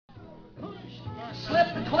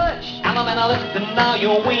clutch. Alabama left and now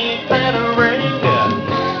your wing battering.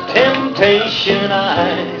 Temptation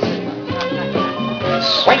eyes.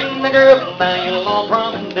 Swing the girl, now you're all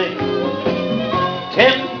promenade.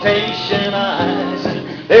 Temptation eyes.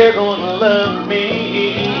 They're gonna love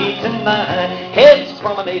me tonight. Heads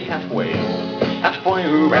promenade halfway. Halfway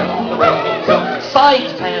around the road.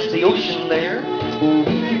 Sides past the ocean there.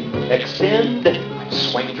 Extend,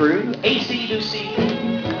 swing through, AC to C.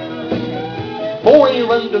 Boy,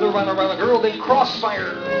 run to the run around the girl, then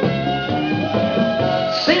crossfire.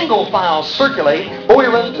 Single file, circulate. Boy,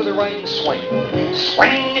 run to the right and swing.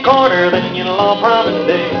 Swing the corner, then you'll all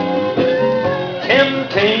promenade.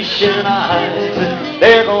 Temptation eyes,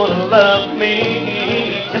 they're gonna love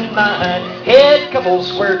me tonight. Head, couple,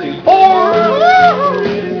 square, 2, 4.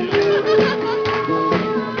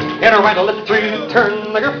 And a right, a left, 3,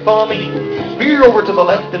 turn the girl for me. Veer over to the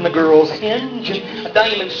left in the girl's engine. A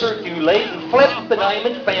diamond circulate and flip the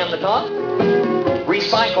diamond, fan the top.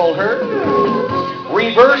 Recycle her.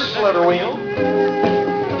 Reverse flutter wheel.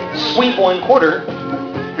 Sweep 1/4.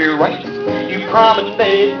 Veer right. You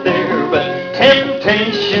promenade there, but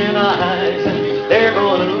temptation eyes, they're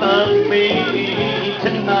gonna love me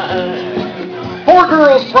tonight. 4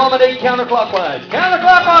 girls promenade counterclockwise.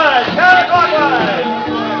 Counterclockwise! Counterclockwise!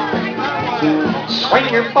 Swing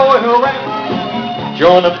your boy around.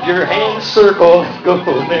 Join up your hands, circle, go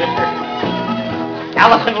there.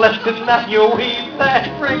 Alabama left and now you'll weave that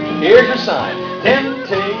ring. Here's your sign.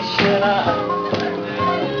 Temptation eyes.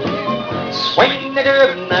 Swing the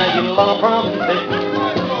girl, now you'll all promenade.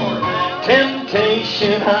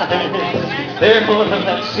 Temptation eyes. They're gonna have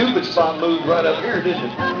that stupid spot moved right up here, didn't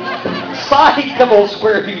it? Side couple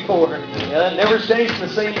square before. It never stays in the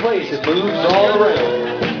same place. It moves all around.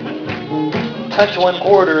 Touch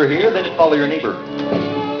 1/4 here, then follow your neighbor.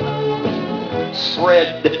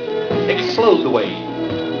 Spread. Explode the way.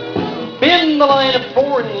 Bend the line of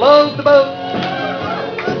 4 and load the boat.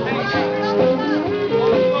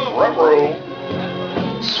 Ruh-roh.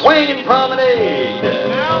 Swing and promenade.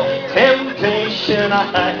 Temptation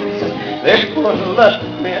eyes. They're gonna love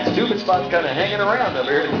me. That stupid spot's kind of hanging around up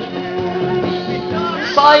here.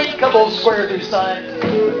 Side couple square through side.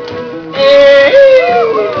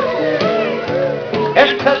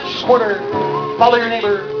 And touch corner. Follow your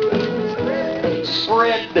neighbor.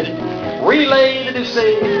 Spread. Relay to do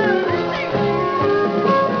say.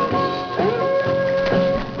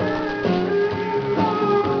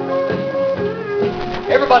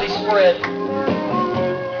 Everybody spread.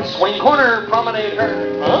 Swing corner, promenade her.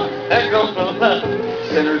 Huh? That goes from left.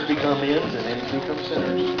 Centers become ends and ends become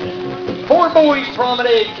centers. 4 boys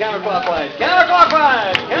promenade counterclockwise.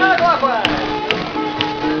 Counterclockwise! Counterclockwise!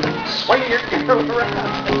 Swing your girl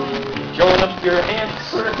around. Join up your hands,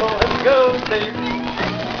 circle, and go there.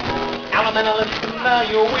 Alabama left and now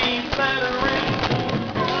you'll weave that ring.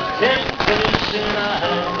 Temptation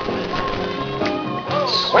eyes.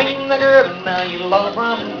 Swing the girl, now you'll all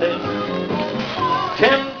promenade.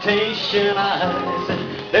 Temptation eyes,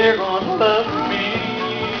 they're gonna love me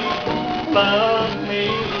tonight.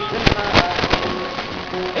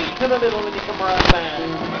 8 to the middle and you come right back.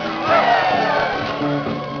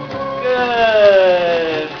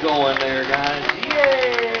 Good going there, guys.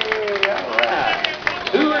 Yay! All right.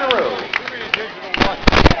 2 in a row.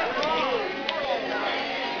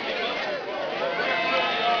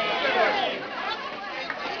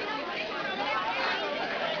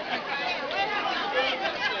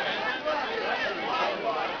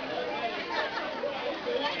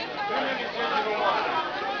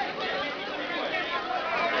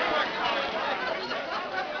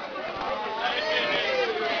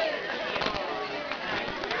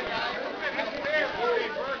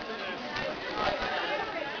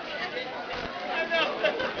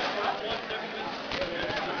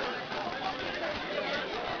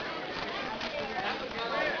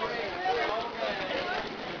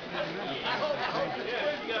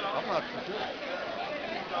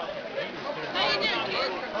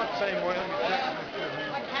 Same way.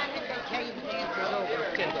 What time did they tell you the dance was over?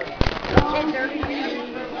 10:30. 10:30.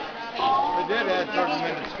 They did add 30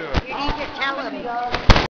 minutes to it. You need to tell them.